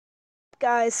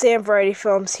Guys, Sam Variety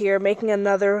Films here, making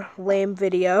another lame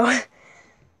video.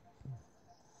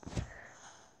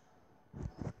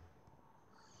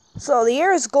 So, the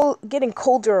air is getting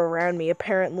colder around me,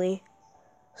 apparently.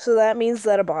 So that means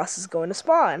that a boss is going to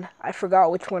spawn. I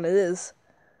forgot which one it is.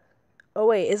 Oh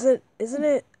wait, isn't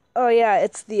it? Oh yeah,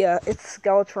 it's it's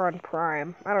Skeletron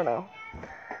Prime. I don't know.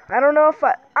 I don't know if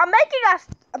I'm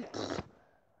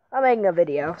making a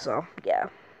video, so yeah.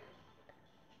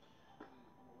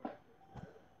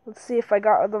 Let's see if I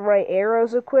got the right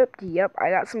arrows equipped. Yep,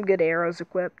 I got some good arrows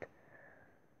equipped.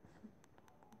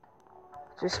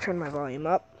 Just turn my volume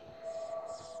up.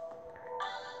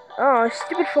 Oh,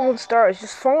 stupid fallen stars.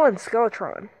 Just fall on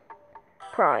Skeletron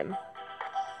Prime.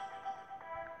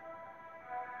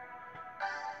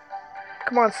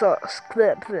 Come on,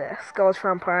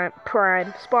 Skeletron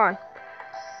Prime. Spawn.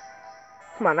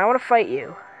 Come on, I want to fight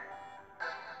you.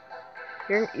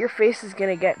 Your face is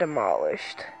gonna get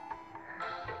demolished.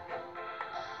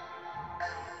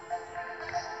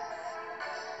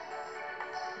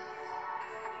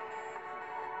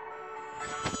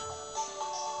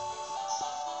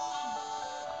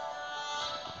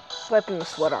 Wiping the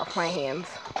sweat off my hands.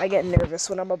 I get nervous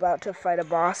when I'm about to fight a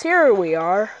boss. Here we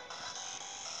are.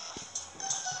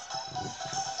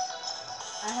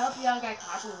 I hope you don't get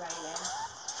copyrighted.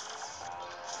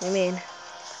 What do you mean?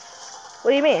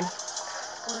 What do you mean?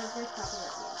 What is this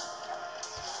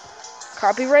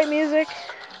Copyright copyright music? music?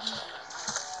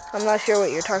 I'm not sure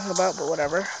what you're talking about, but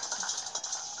whatever.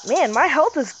 Man, my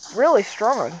health is really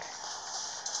strong.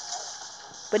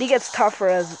 But he gets tougher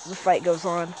as the fight goes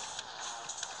on.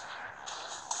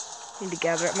 Need to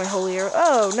gather up my holy arrow.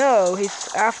 Oh no,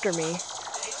 he's after me.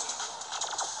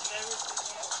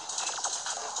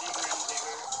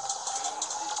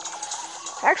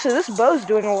 Actually, this bow's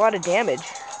doing a lot of damage.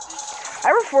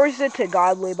 I reforged it to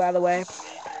godly, by the way.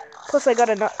 Plus, I got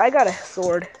a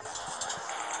sword.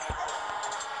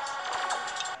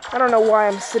 I don't know why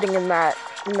I'm sitting in that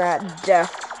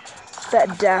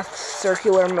death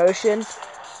circular motion,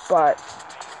 but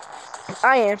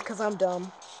I am because I'm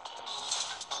dumb.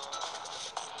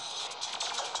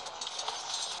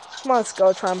 Come on,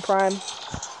 Skeletron Prime.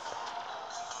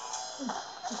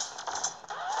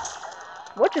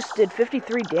 What just did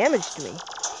 53 damage to me?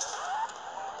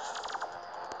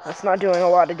 That's not doing a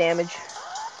lot of damage.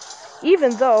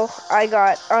 Even though I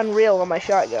got Unreal on my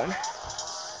shotgun.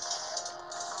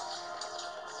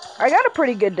 I got a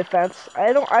pretty good defense.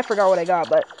 I forgot what I got,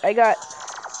 but I got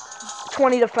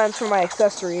 20 defense from my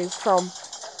accessories from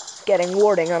getting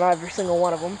warding on every single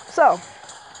one of them. So,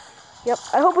 yep,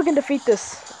 I hope we can defeat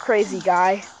this crazy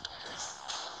guy.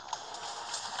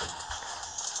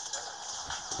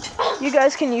 You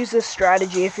guys can use this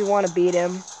strategy if you want to beat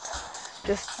him.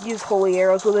 Just use holy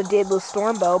arrows with a Daedalus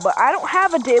Stormbow, but I don't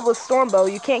have a Daedalus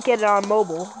Stormbow. You can't get it on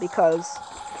mobile because,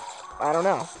 I don't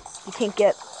know, you can't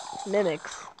get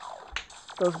mimics.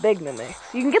 Those big mimics.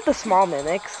 You can get the small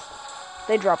mimics.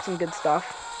 They drop some good stuff.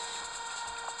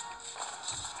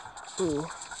 Ooh.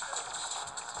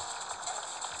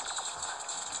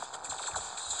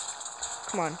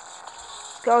 Come on.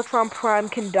 Skeletron Prime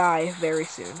can die very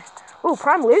soon. Ooh,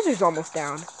 Prime Laser's almost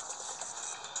down.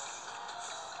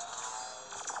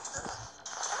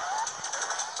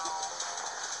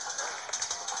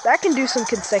 That can do some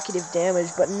consecutive damage,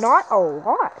 but not a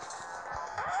lot.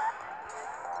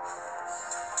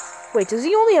 Wait, does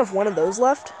he only have one of those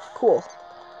left? Cool.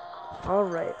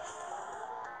 Alright.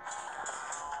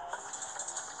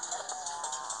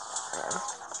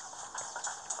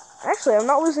 Actually, I'm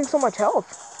not losing so much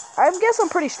health. I guess I'm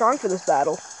pretty strong for this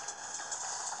battle.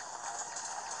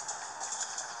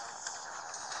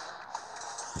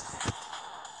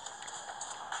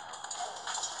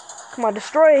 Come on,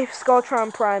 destroy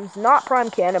Skeletron Prime's not Prime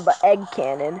Cannon, but Egg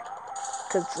Cannon.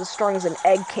 Because it's as strong as an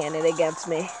Egg Cannon against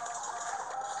me.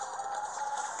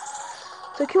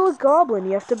 To kill a goblin,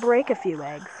 you have to break a few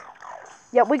eggs.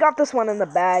 Yep, we got this one in the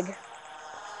bag.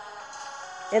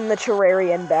 In the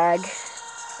Terrarian bag.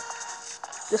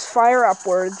 Just fire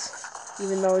upwards,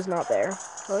 even though he's not there.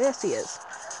 Oh, yes, he is.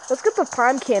 Let's get the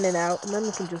Prime Cannon out, and then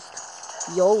we can just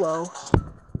YOLO.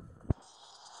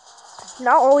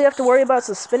 Now all we have to worry about is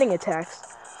the spinning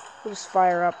attacks. We'll just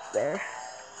fire up there.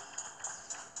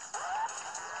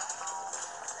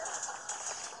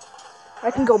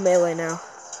 I can go melee now.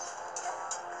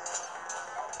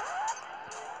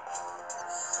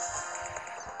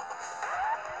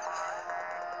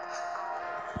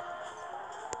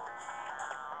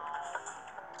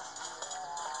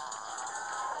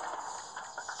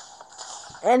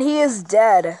 And he is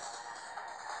dead.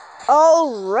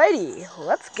 Alrighty,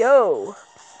 let's go.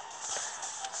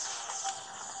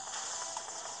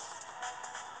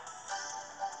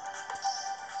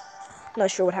 Not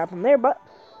sure what happened there, but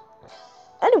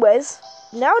anyways,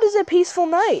 now it is a peaceful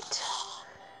night.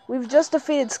 We've just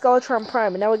defeated Skeletron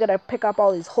Prime, and now we gotta pick up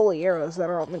all these holy arrows that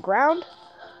are on the ground.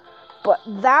 But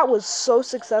that was so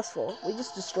successful. We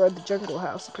just destroyed the jungle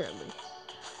house, apparently.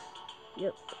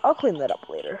 Yep, I'll clean that up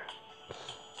later.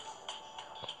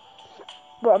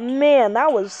 But man,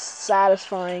 that was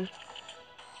satisfying.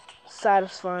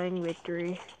 Satisfying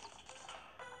victory.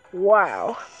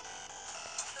 Wow.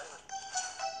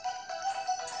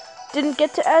 Didn't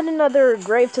get to add another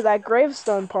grave to that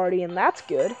gravestone party, and that's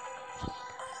good.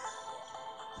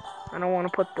 I don't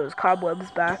want to put those cobwebs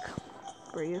back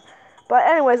for you. But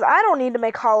anyways, I don't need to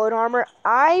make hollowed armor.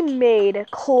 I made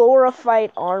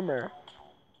chlorophyte armor.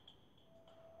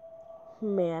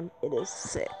 Man, it is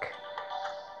sick.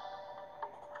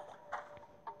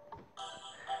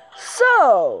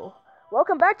 So,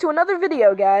 welcome back to another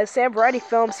video, guys. Sam Variety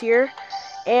Films here.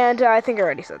 And I think I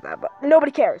already said that, but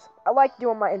nobody cares. I like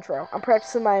doing my intro. I'm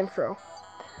practicing my intro.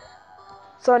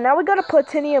 So now we got a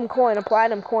platinum coin, a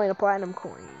platinum coin, a platinum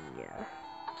coin. Yeah.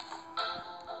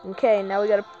 Okay, now we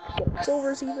gotta get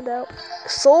silvers evened out.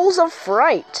 Souls of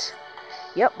Fright.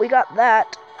 Yep, we got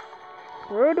that.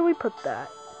 Where do we put that?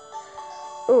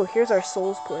 Oh, here's our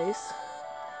souls place.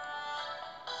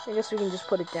 I guess we can just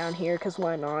put it down here, because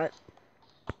why not?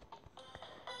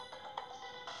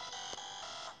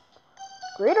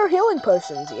 Greater healing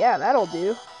potions. Yeah, that'll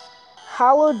do.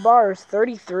 Hallowed bars,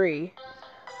 33.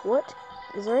 What?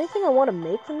 Is there anything I want to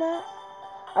make from that?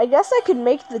 I guess I could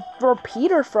make the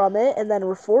repeater from it and then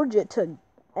reforge it to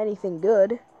anything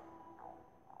good.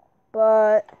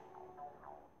 But...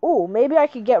 ooh, maybe I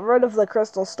could get rid of the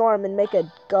Crystal Storm and make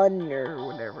a gun or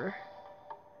whatever.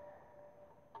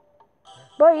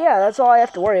 But yeah, that's all I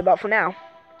have to worry about for now.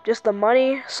 Just the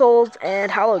money, souls,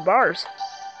 and hallowed bars.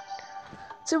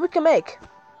 Let's see what we can make.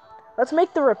 Let's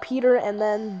make the repeater and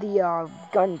then the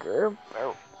Gunger.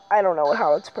 I don't know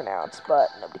how it's pronounced, but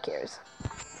nobody cares.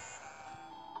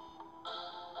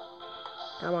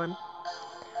 Come on.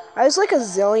 I was like a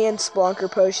zillion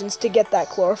Splunker potions to get that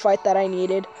chlorophyte that I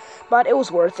needed, but it was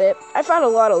worth it. I found a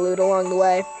lot of loot along the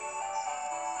way,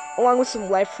 along with some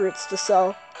life fruits to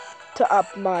sell to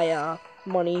up my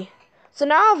money. So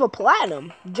now I have a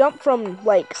platinum. Jump from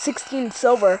like 16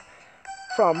 silver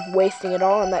from wasting it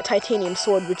all on that titanium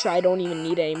sword, which I don't even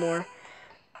need anymore.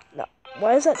 No,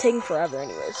 why is that taking forever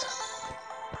anyways?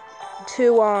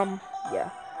 Yeah,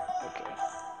 okay.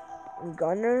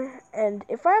 Gunner, and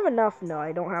if I have enough, no,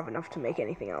 I don't have enough to make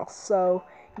anything else, so,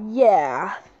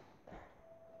 yeah.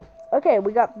 Okay,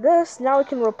 we got this, now we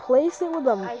can replace it with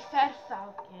a... I fed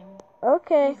Falcon.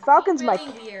 Okay, He's Falcon's really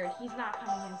my... weird. He's not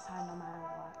coming inside no matter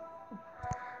what.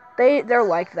 They're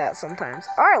like that sometimes.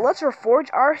 Alright, let's reforge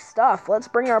our stuff. Let's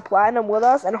bring our platinum with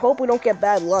us and hope we don't get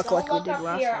bad luck Don't like we look did up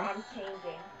last here, time. I'm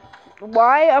changing.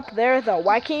 Why up there, though?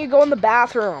 Why can't you go in the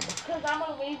bathroom? Because I'm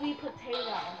a lazy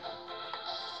potato.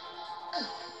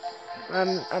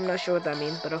 I'm not sure what that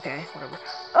means, but okay, whatever.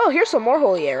 Oh, here's some more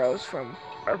holy arrows from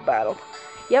our battle.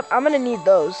 Yep, I'm gonna need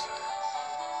those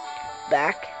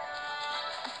back.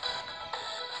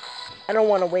 I don't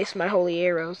want to waste my holy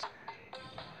arrows.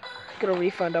 Get a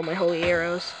refund on my holy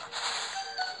arrows.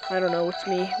 I don't know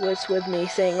what's with me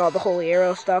saying all the holy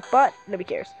arrow stuff, but nobody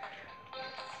cares.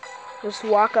 Just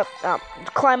walk up,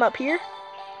 climb up here.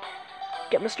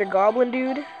 Get Mr. Goblin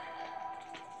Dude.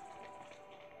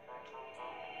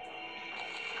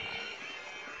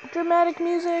 Dramatic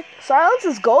music. Silence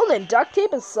is golden. Duct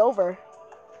tape is silver.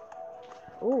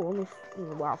 Oh,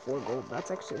 wow, 4 gold.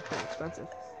 That's actually pretty expensive.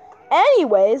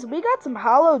 Anyways, we got some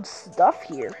hallowed stuff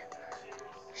here.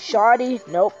 Shoddy.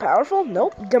 Nope. Powerful.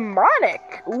 Nope.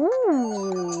 Demonic.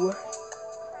 Ooh.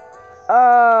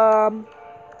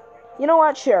 You know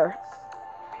what? Sure.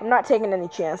 I'm not taking any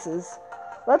chances.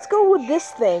 Let's go with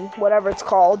this thing, whatever it's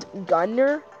called.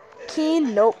 Gunner.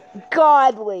 Keen. Nope.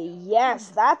 Godly. Yes,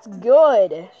 that's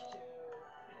good.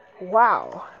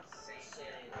 Wow.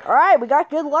 Alright, we got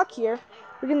good luck here.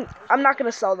 I'm not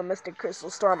gonna sell the Mystic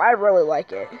Crystal Storm. I really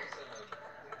like it.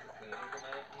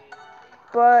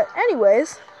 But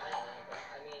anyways,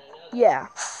 yeah.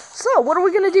 So what are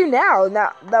we gonna do now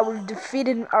that we've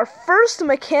defeated our first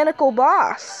mechanical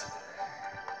boss?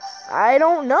 I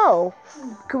don't know.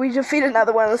 Could we defeat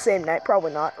another one on the same night?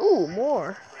 Probably not. Ooh,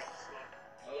 more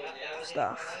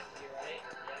stuff.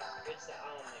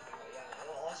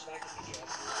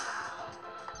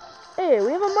 Hey,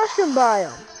 we have a mushroom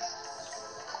biome.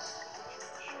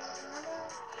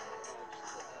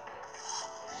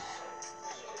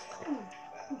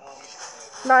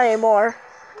 Not anymore.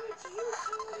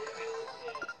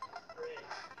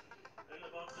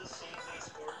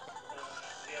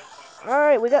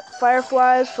 Alright, we got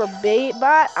fireflies for bait,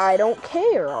 but I don't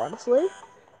care, honestly.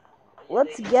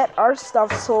 Let's get our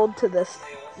stuff sold to this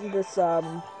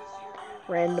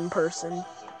random person.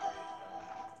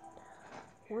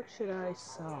 What should I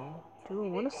sell? Do I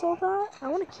want to sell that? I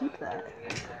want to keep that.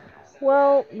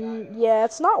 Well, yeah,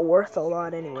 it's not worth a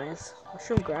lot anyways.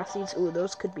 Mushroom grass seeds, ooh,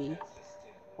 those could be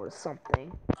worth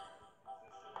something.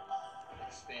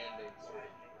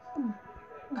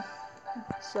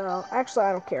 So, actually,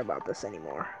 I don't care about this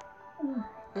anymore.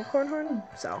 Unicorn horn?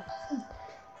 So.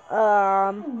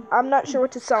 I'm not sure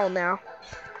what to sell now.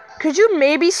 Could you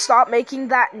maybe stop making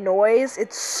that noise?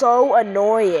 It's so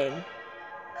annoying.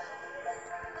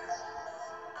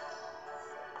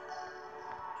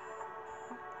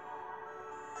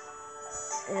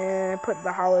 And put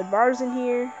the hollowed bars in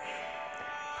here.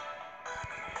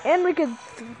 And we could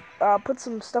put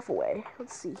some stuff away.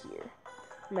 Let's see here.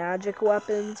 Magic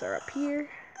weapons are up here.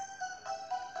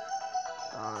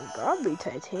 Godly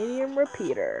titanium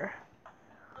repeater.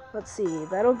 Let's see.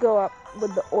 That'll go up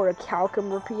with the orichalcum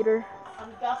repeater. I'm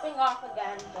jumping off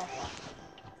again.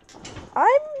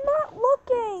 I'm not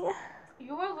looking.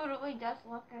 You were literally just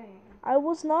looking. I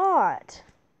was not.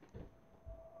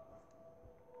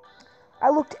 I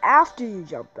looked after you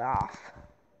jumped off.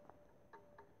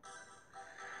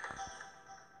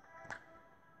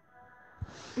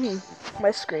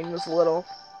 My screen was a little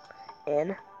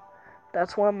in.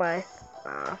 That's why my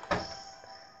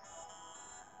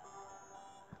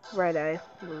right eye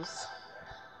was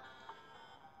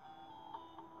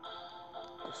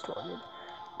distorted.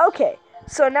 Okay,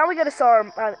 so now we gotta sell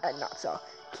our, not sell,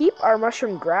 keep our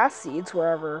mushroom grass seeds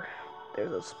wherever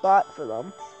there's a spot for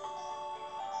them.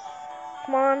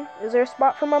 Come on, is there a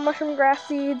spot for my mushroom grass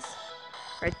seeds?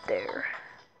 Right there.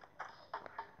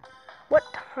 What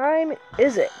time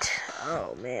is it?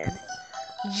 Oh man.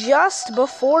 Just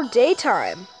before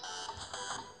daytime.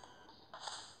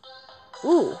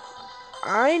 Ooh,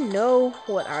 I know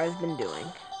what I've been doing.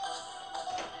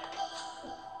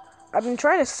 I've been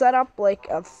trying to set up like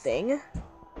a thing.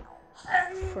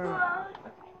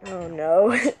 Oh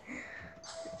no.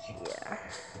 Yeah.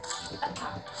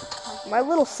 My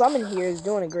little summon here is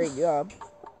doing a great job.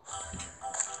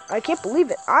 I can't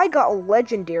believe it. I got a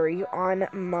legendary on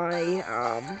my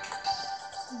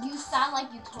You sound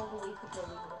like you totally could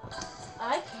believe it.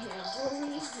 I can't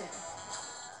believe it.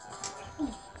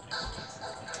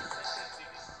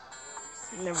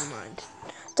 Never mind.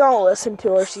 Don't listen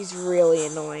to her. She's really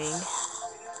annoying.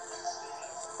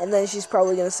 And then she's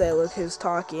probably gonna say, "Look who's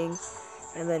talking,"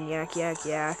 and then yak yak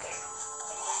yak.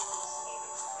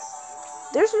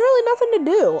 There's really nothing to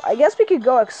do. I guess we could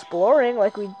go exploring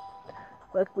like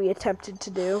we attempted to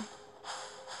do.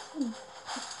 Let's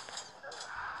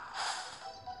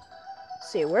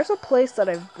see, where's a place that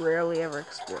I've rarely ever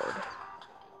explored?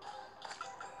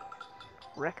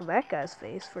 Wreck that guy's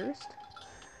face first.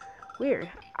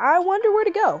 Weird. I wonder where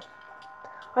to go.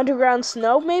 Underground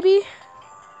snow, maybe?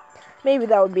 Maybe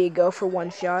that would be a go for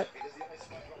one shot.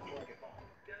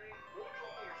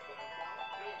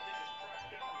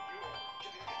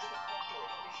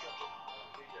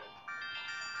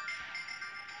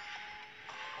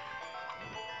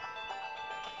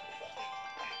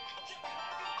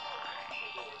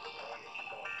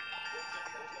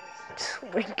 Oh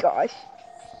my gosh.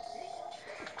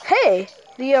 Hey,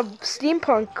 the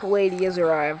steampunk lady has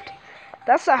arrived.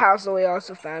 That's the house that we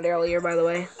also found earlier, by the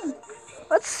way.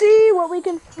 Let's see what we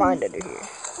can find under here.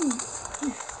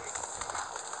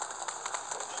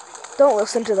 Don't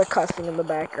listen to the cussing in the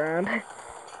background.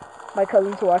 My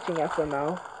cousin's watching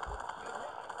FML.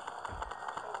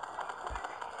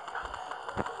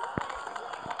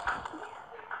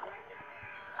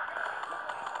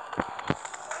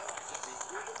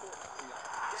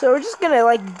 So we're just gonna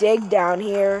like dig down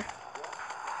here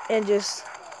and just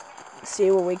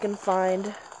see what we can find.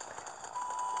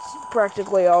 It's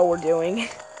practically all we're doing.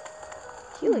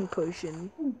 Healing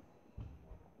potion.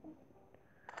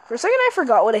 For a second I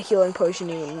forgot what a healing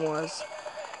potion even was.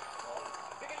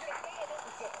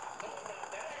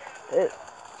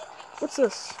 What's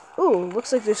this? Ooh,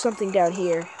 looks like there's something down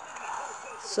here.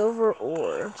 Silver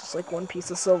ore. Just like one piece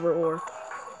of silver ore.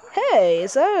 Hey,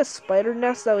 is that a spider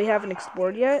nest that we haven't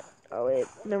explored yet? Oh wait,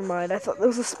 never mind. I thought that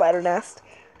was a spider nest.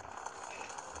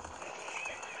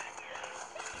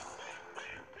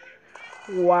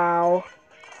 Wow.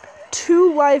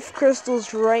 2 life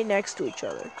crystals right next to each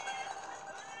other.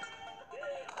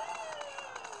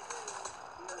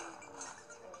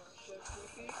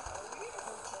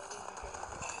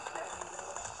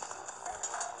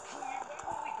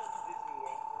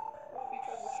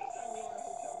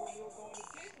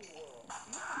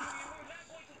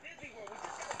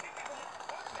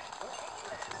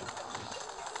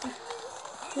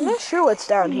 I'm not sure what's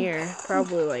down here.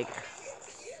 Probably like...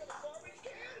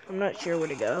 I'm not sure where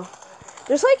to go.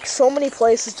 There's like so many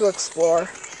places to explore.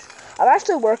 I'm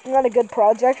actually working on a good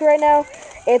project right now.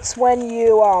 It's when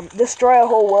you destroy a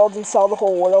whole world and sell the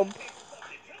whole world.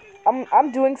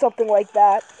 I'm doing something like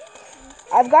that.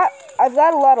 I've got a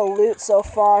lot of loot so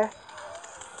far.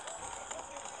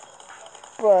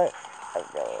 But I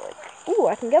really like... Ooh,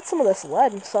 I can get some of this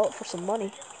lead and sell it for some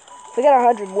money. If I get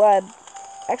 100 lead...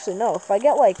 Actually, no. If I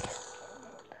get, like...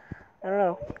 I don't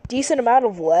know. Decent amount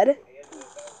of lead...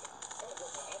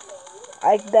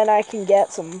 then I can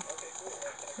get some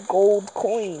gold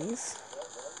coins.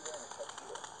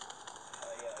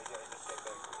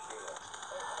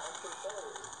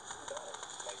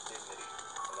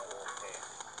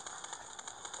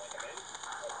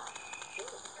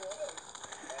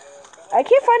 I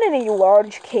can't find any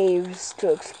large caves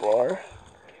to explore.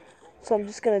 So I'm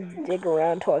just gonna dig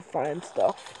around till I find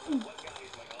stuff.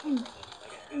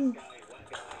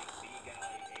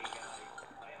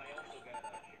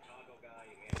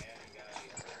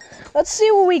 Let's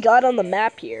see what we got on the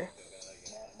map here.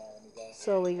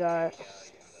 So we got...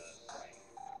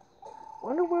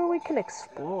 Wonder where we can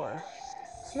explore.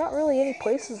 There's not really any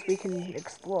places we can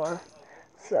explore.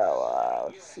 So,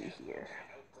 let's see here.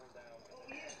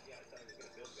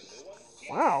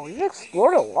 Wow, we've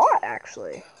explored a lot,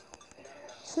 actually.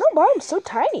 Snow biome's so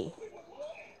tiny.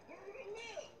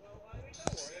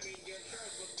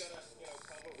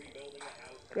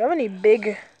 Do you have any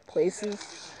big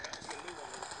places?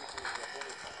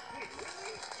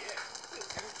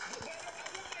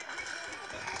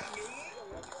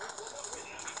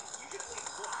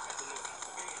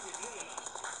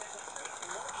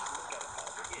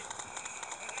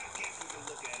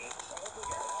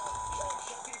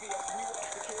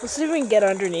 Let's see if we can get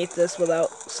underneath this without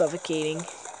suffocating.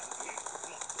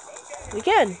 We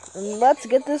can. And let's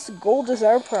get this gold as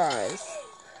our prize.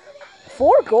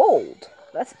 4 gold.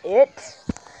 That's it.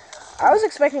 I was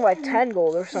expecting like 10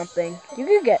 gold or something. You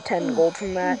could get 10 gold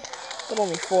from that. But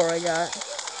only 4 I got.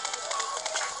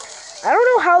 I don't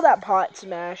know how that pot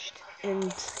smashed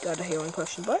and got a healing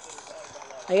potion, but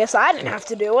I guess I didn't have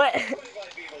to do it.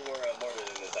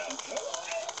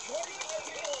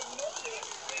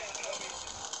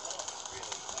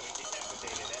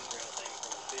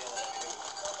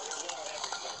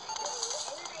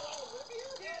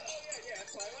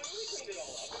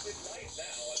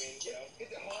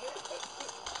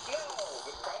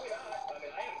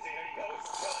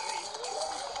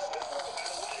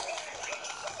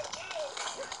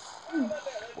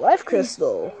 Life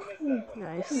crystal.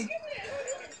 Nice.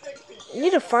 I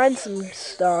need to find some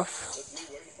stuff.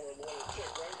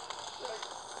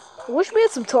 I wish we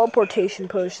had some teleportation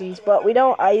potions, but we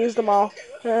don't. I used them all.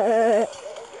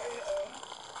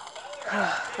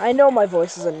 I know my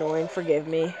voice is annoying. Forgive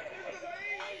me.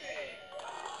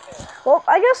 Well,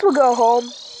 I guess we'll go home.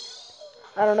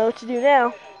 I don't know what to do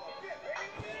now.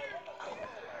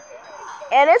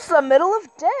 And it's the middle of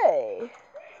day.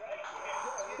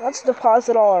 Let's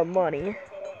deposit all our money.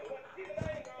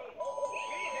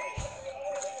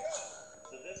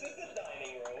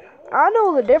 I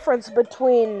know the difference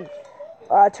between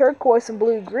turquoise and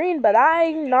blue-green, but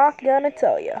I'm not gonna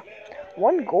tell you.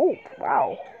 1 gold.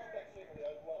 Wow.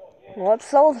 Well, let's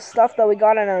sell the stuff that we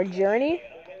got on our journey.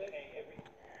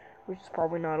 Which is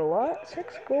probably not a lot.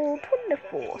 6 gold,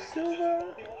 24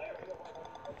 silver.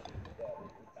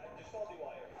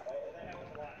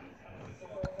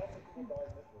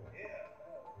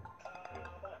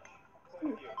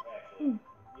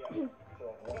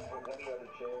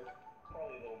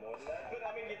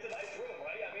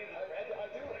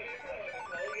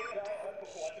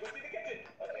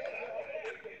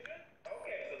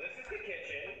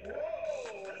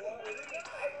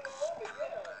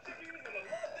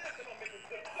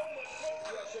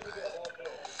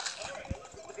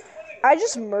 I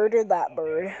just murdered that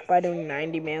bird by doing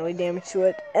 90 melee damage to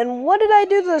it. And what did I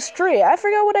do to this tree? I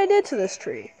forgot what I did to this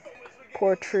tree.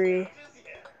 Poor tree.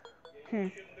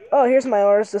 Oh, here's my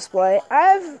ores display.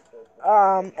 I've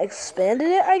expanded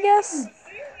it, I guess.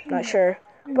 Not sure.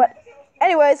 But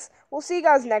anyways, we'll see you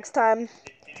guys next time.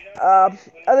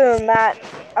 Other than that,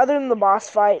 other than the boss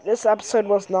fight, this episode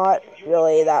was not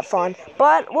really that fun.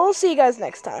 But we'll see you guys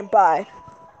next time. Bye.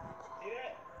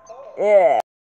 Yeah.